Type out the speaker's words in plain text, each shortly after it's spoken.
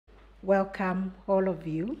welcome all of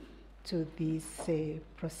you to these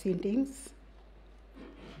proceedings.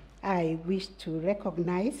 I wish to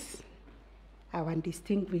recognize our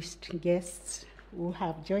distinguished guests who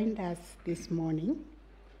have joined us this morning,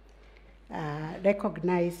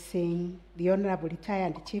 recognizing the Honorable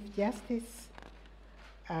Retired Chief Justice,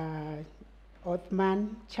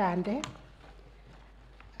 Othman Chande,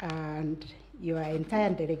 and your entire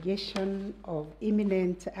delegation of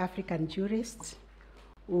eminent African jurists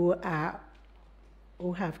who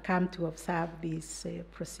have come to observe these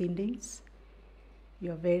proceedings.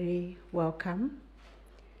 You're very welcome.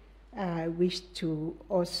 I wish to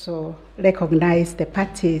also recognize the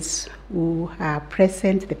parties who are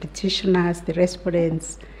present, the petitioners, the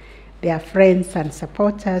respondents, their friends and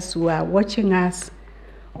supporters who are watching us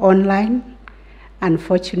online.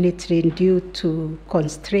 Unfortunately, due to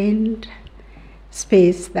constrained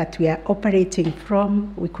space that we are operating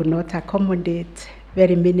from, we could not accommodate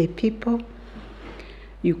very many people.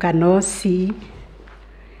 You can all see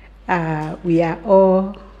we are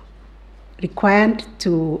all required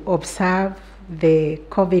to observe the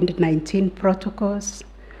COVID-19 protocols.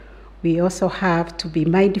 We also have to be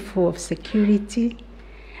mindful of security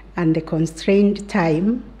and the constrained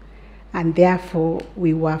time, and therefore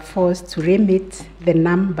we were forced to limit the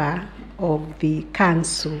number of the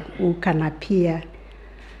council who can appear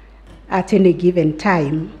at any given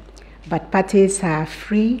time. But parties are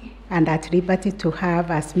free and at liberty to have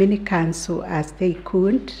as many counsel as they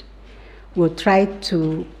could. We'll try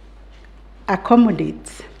to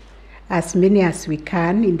accommodate as many as we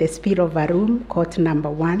can in the speed of a room, court number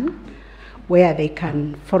 1, where they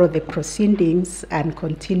can follow the proceedings and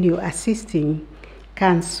continue assisting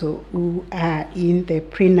counsel who are in the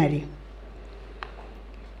plenary.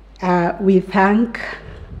 We thank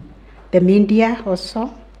the media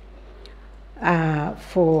also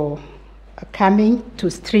for coming to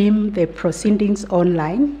stream the proceedings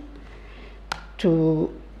online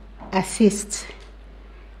to assist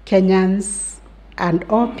Kenyans and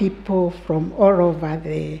all people from all over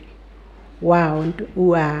the world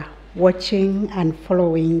who are watching and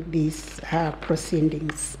following these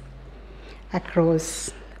proceedings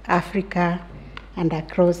across Africa and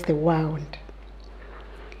across the world.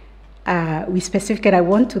 I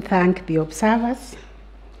want to thank the observers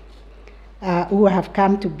who have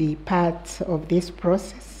come to be part of this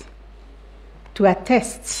process to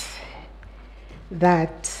attest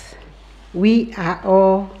that we are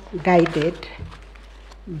all guided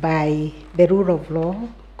by the rule of law,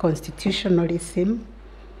 constitutionalism,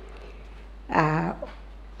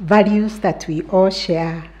 values that we all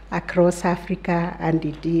share across Africa and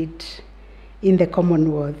indeed in the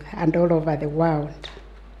Commonwealth and all over the world,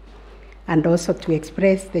 and also to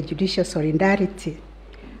express the judicial solidarity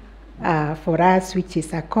for us, which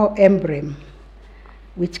is a core emblem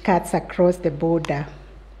which cuts across the border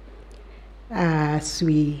as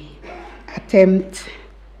we attempt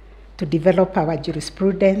to develop our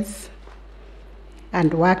jurisprudence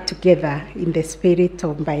and work together in the spirit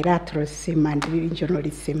of bilateralism and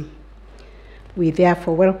regionalism. We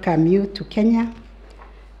therefore welcome you to Kenya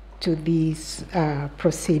to these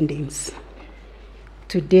proceedings.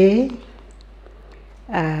 Today,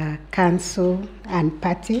 council and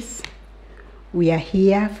parties, we are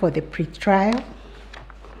here for the pre-trial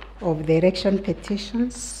of the election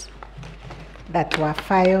petitions that were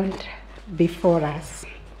filed before us.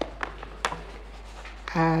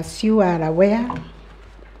 As you are aware,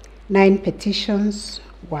 9 petitions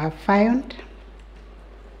were filed,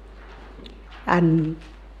 and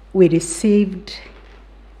we received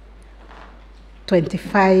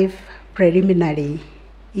 25 preliminary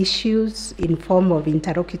issues in form of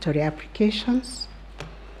interlocutory applications.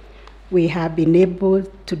 We have been able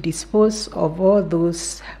to dispose of all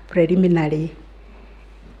those preliminary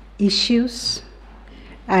issues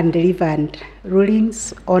and delivered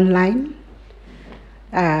rulings online,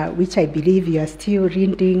 which I believe you are still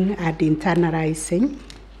reading and internalizing.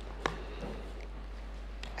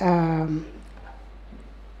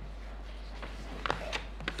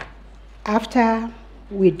 After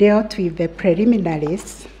we dealt with the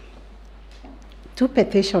preliminaries, 2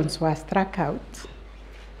 petitions were struck out.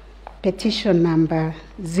 Petition number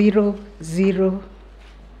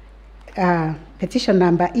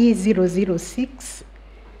E006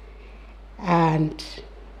 and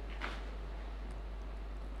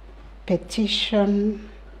petition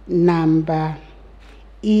number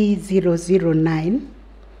E009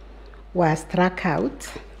 were struck out,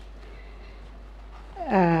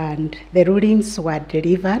 and the rulings were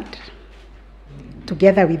delivered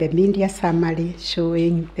together with the media summary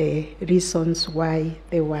showing the reasons why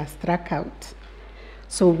they were struck out.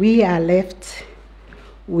 So we are left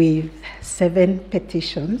with 7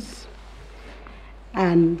 petitions,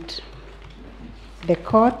 and the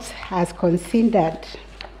court has considered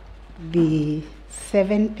the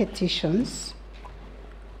 7 petitions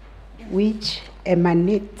which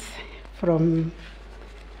emanate from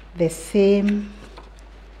the same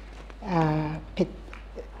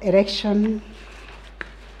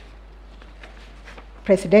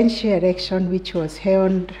presidential election, which was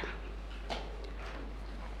held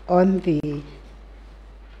on the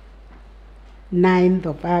 9th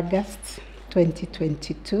of August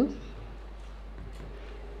 2022.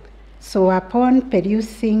 So upon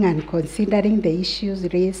perusing and considering the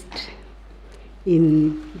issues raised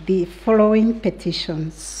in the following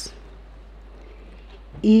petitions,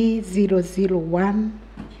 E001,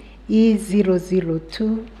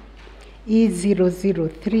 E002,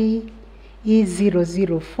 E003,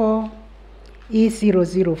 E004,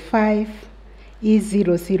 E005,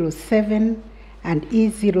 E007, and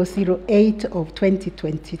E008 of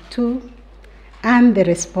 2022, and the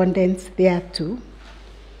respondents thereto,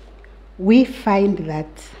 we find that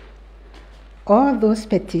all those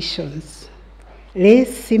petitions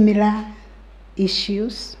raise similar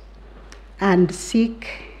issues and seek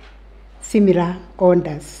similar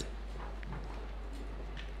orders.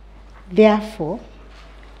 Therefore,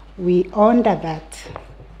 we order that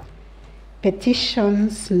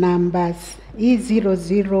petitions numbers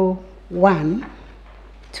E001,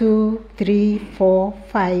 2, 3, 4,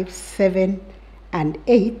 5, 7, and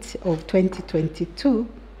 8 of 2022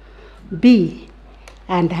 be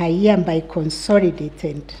and are hereby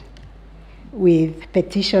consolidated with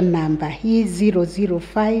petition number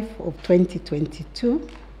E005 of 2022,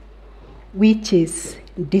 which is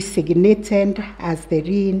designated as the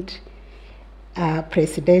RIND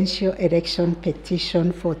presidential election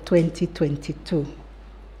petition for 2022.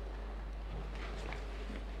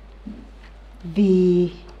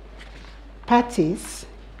 The parties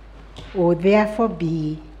will therefore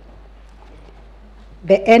be,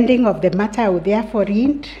 the ending of the matter will therefore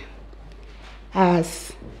read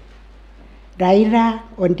as Raila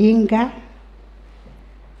Odinga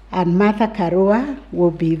and Martha Karua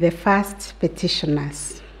will be the first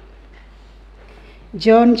petitioners.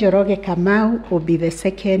 John Njoroge Kamau will be the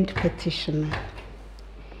second petitioner.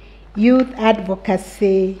 Youth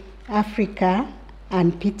Advocacy Africa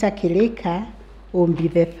and Peter Kilika will be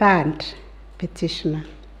the third petitioner.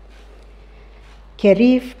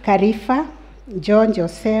 Kerif Karifa, John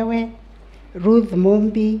Josewe, Ruth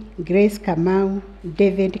Mumbi, Grace Kamau,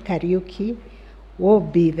 David Kariuki will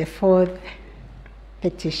be the fourth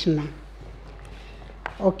petitioner.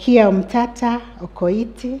 Okia Umtata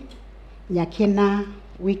Okoiti, Nyakina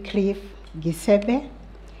Wycliffe Gisebe,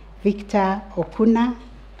 Victor Okuna,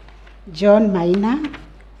 John Maina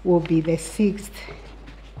will be the sixth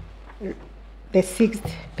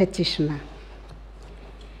petitioner.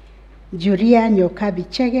 Julia Nyoka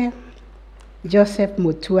Bichege, Joseph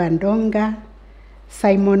Mutua Ndonga,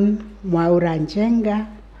 Simon Mwaura Njenga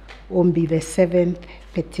will be the seventh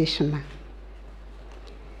petitioner.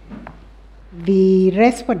 The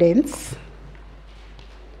respondents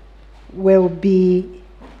will be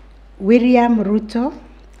William Ruto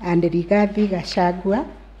and Rigathi Gachagua,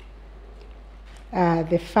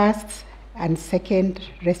 the first and second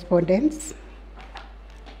respondents.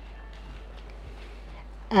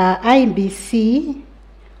 IEBC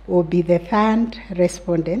will be the third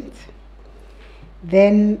respondent.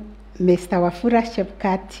 Then Mr. Wafula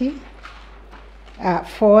Chebukati,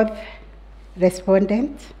 fourth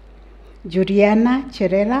respondent. Juliana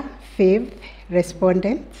Cherela, fifth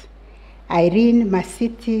respondent. Irene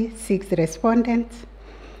Masiti, sixth respondent.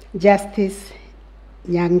 Justice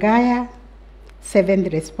Nyangaya,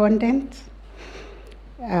 seventh respondent.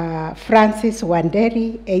 Francis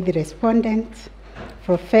Wanderi, eighth respondent.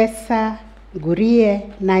 Professor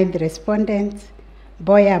Gurie, ninth respondent.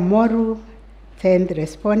 Boya Moru, 10th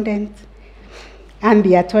respondent. And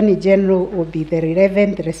the Attorney General will be the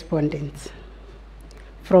 11th respondent.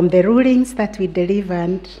 From the rulings that we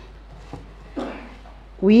delivered,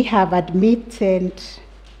 we have admitted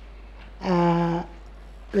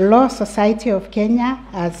Law Society of Kenya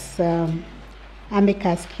as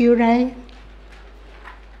amicus curiae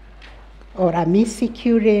or amici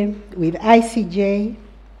curiae with ICJ,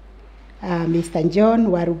 Mr. John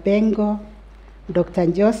Warubengo, Dr.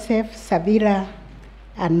 Joseph Savila,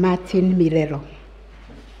 and Martin Milero.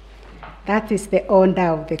 That is the order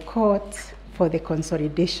of the court for the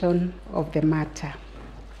consolidation of the matter.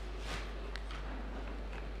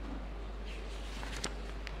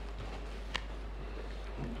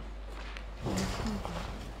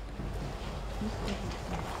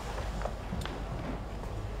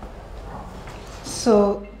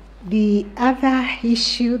 So the other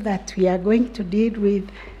issue that we are going to deal with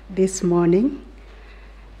this morning,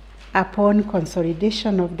 upon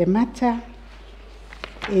consolidation of the matter,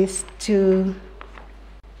 is to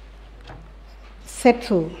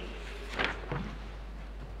settle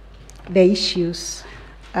the issues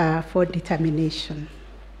for determination.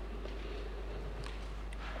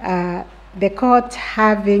 The court,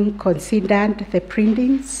 having considered the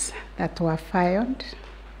pleadings that were filed,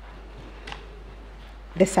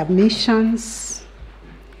 the submissions,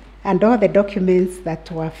 and all the documents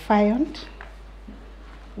that were filed,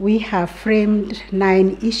 we have framed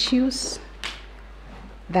 9 issues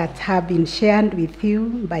that have been shared with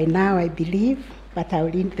you by now, I believe, but I'll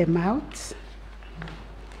read them out.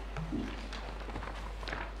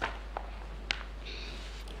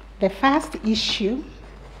 The first issue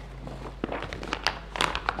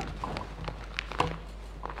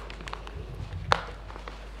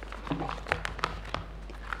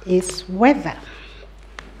is whether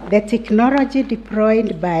the technology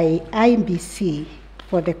deployed by Iebc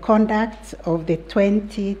for the conduct of the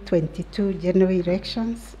 2022 general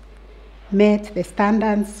elections met the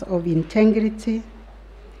standards of integrity,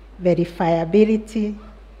 verifiability,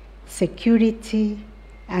 security,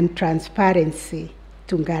 and transparency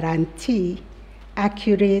to guarantee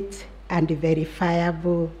accurate and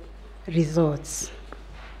verifiable results.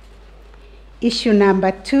 Issue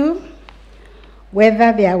number 2,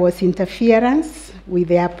 whether there was interference with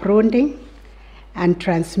the uploading and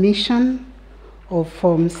transmission of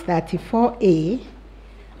Forms 34A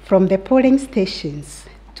from the polling stations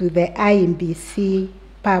to the Iebc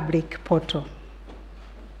public portal.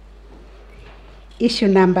 Issue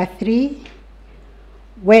number 3,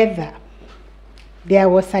 whether there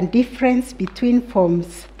was a difference between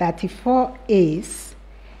Forms 34As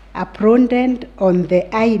uploaded on the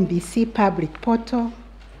Iebc public portal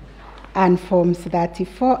and Forms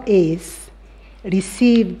 34As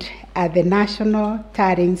received at the National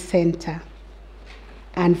Tallying Center,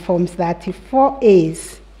 and Forms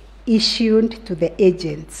 34As issued to the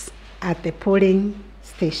agents at the polling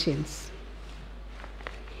stations.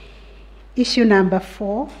 Issue number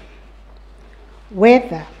 4,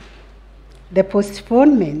 whether the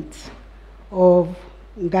postponement of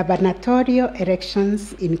gubernatorial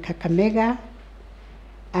elections in Kakamega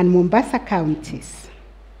and Mombasa counties,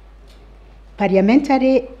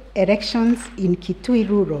 parliamentary elections in Kitui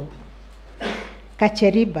Rural,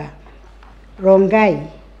 Kacheriba,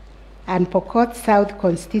 Rongai, and Pokot South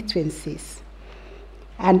constituencies,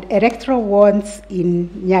 and electoral wards in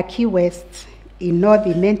Nyaki West in North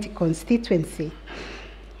Imenti constituency,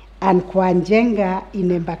 and Kwanjenga in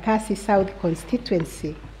Embakasi South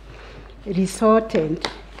constituency resulted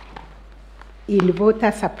in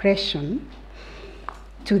voter suppression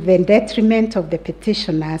to the detriment of the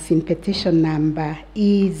petitioners in petition number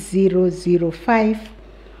E005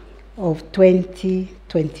 of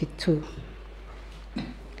 2022.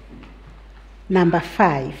 Number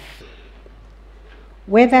 5,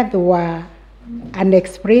 whether there were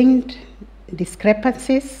unexplained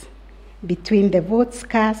discrepancies between the votes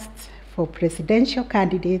cast for presidential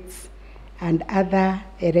candidates and other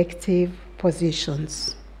elective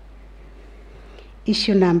positions.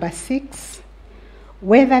 Issue number 6,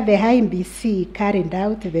 whether the Iebc carried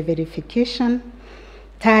out the verification,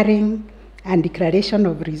 tallying, and declaration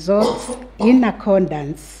of results in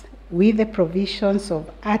accordance with the provisions of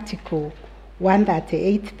Article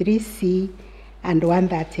 138(3)(c) and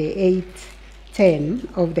 138(10)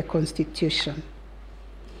 of the Constitution.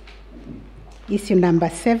 Issue number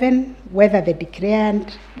 7, whether the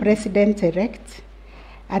declared president-elect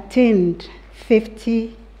attained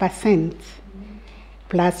 50%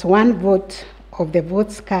 plus 1 vote of the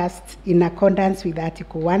votes cast in accordance with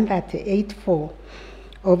Article 138(4)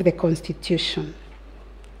 of the Constitution.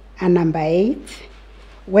 And number 8,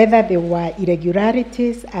 whether there were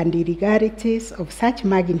irregularities and illegalities of such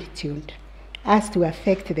magnitude as to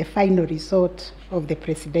affect the final result of the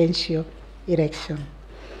presidential election.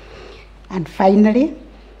 And finally,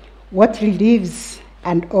 what reliefs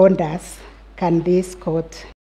and orders can this court